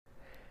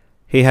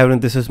Hey everyone,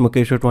 this is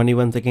Mukesh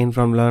once again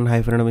from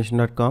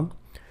learn-automation.com.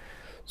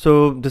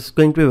 So this is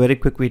going to be a very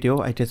quick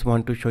video. I just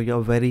want to show you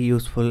a very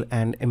useful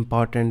and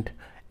important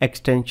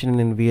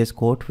extension in VS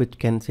Code which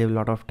can save a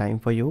lot of time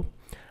for you.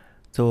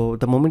 So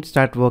the moment you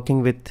start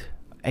working with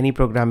any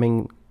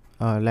programming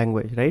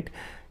language, right,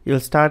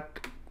 you'll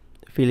start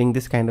feeling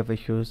this kind of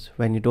issues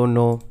when you don't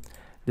know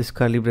this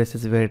curly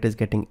braces where it is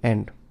getting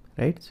end,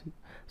 right?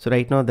 So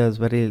right now there's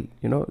very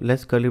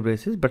less curly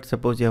braces, but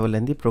suppose you have a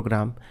lengthy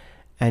program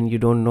and you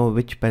don't know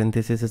which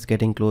parenthesis is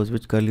getting closed,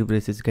 which curly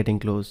brace is getting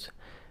closed.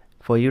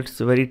 For you it's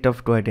very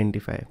tough to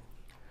identify.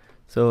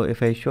 So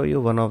if I show you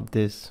one of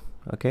this,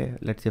 okay,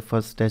 let's say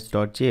first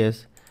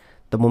test.js,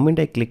 the moment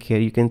I click here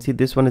you can see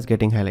this one is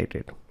getting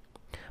highlighted,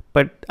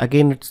 but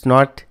again it's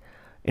not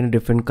in a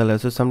different color.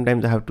 So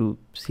sometimes I have to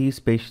see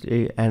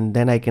spatially and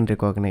then I can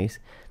recognize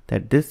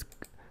that this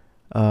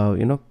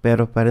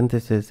pair of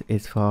parentheses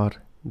is for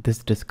this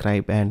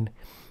describe, and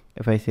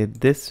if I say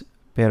this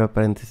pair of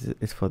parentheses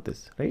is for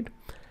this, right?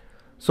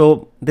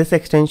 So this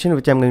extension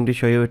which I'm going to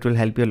show you, it will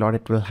help you a lot.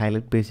 It will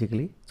highlight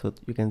basically, so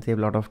you can save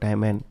a lot of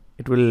time and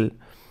it will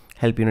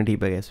help you in a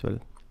debug as well.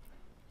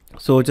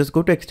 So just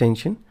go to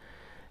extension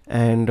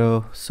and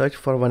search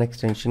for one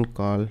extension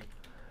called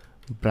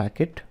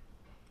bracket.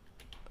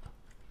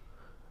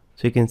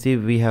 So you can see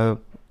we have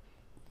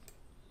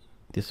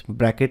this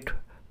bracket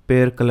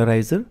pair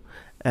colorizer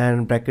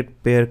and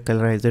bracket pair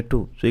colorizer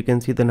 2. So you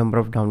can see the number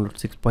of downloads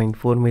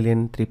 6.4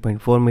 million,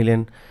 3.4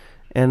 million,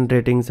 and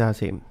ratings are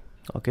same,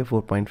 okay,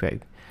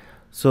 4.5.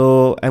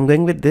 so I'm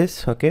going with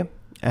this, okay.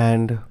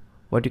 And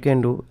what you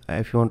can do,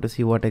 if you want to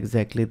see what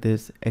exactly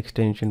this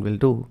extension will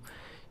do,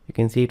 you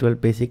can see it will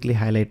basically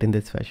highlight in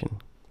this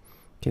fashion.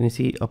 Can you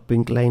see a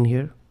pink line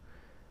here?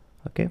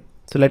 Okay,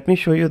 so let me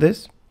show you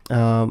this.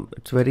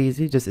 It's very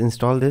easy. Just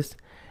install this,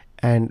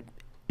 and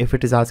if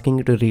it is asking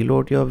you to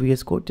reload your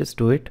VS Code, just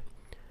do it.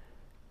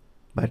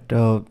 But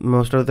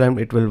most of the time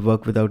it will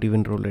work without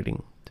even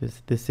reloading.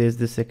 This says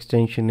this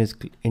extension is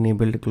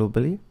enabled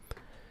globally.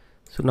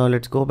 So now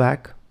let's go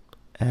back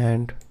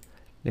and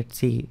let's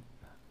see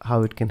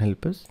how it can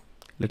help us.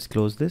 Let's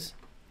close this.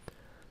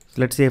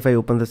 So let's say if I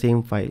open the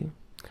same file,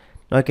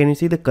 now can you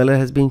see the color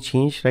has been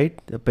changed, right?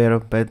 The pair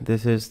of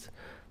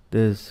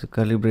this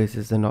curly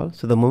braces and all.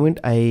 So the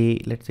moment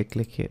let's say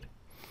click here,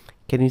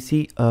 can you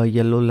see a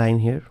yellow line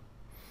here?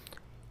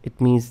 It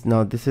means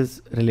now this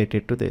is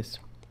related to this.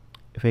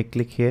 If I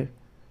click here,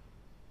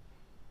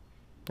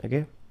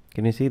 okay,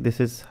 can you see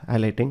this is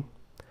highlighting?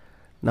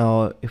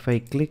 Now if I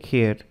click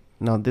here,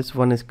 now this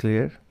one is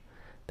clear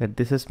that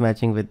this is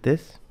matching with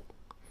this.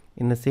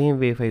 In the same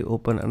way, if I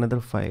open another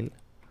file,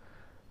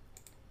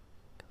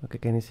 okay,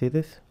 can you see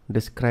this?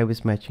 Describe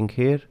is matching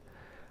here,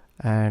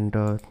 and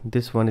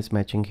this one is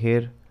matching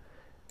here.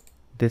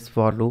 This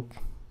for loop,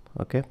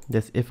 okay,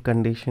 this if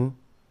condition,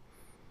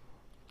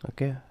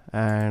 okay,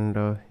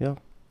 and yeah,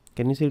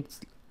 can you see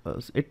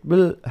it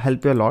will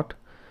help you a lot.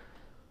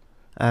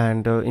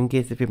 And in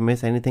case if you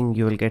miss anything,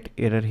 you will get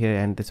error here,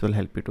 and this will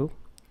help you to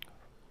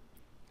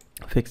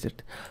fix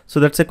it. So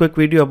that's a quick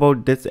video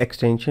about this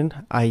extension.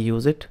 I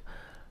use it.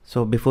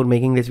 So before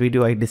making this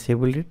video, I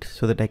disabled it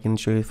so that I can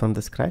show you from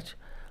the scratch.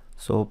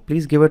 So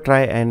please give a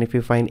try, and if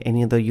you find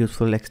any other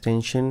useful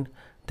extension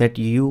that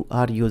you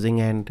are using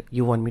and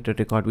you want me to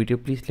record video,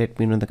 please let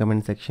me know in the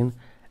comment section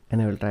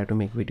and I will try to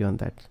make video on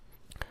that.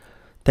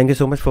 Thank you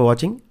so much for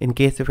watching. In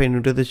case if you're new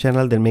to this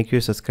channel, then make sure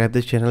you subscribe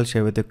this channel,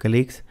 share with your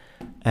colleagues,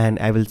 and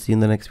I will see you in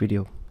the next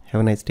video.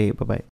 Have a nice day. Bye bye.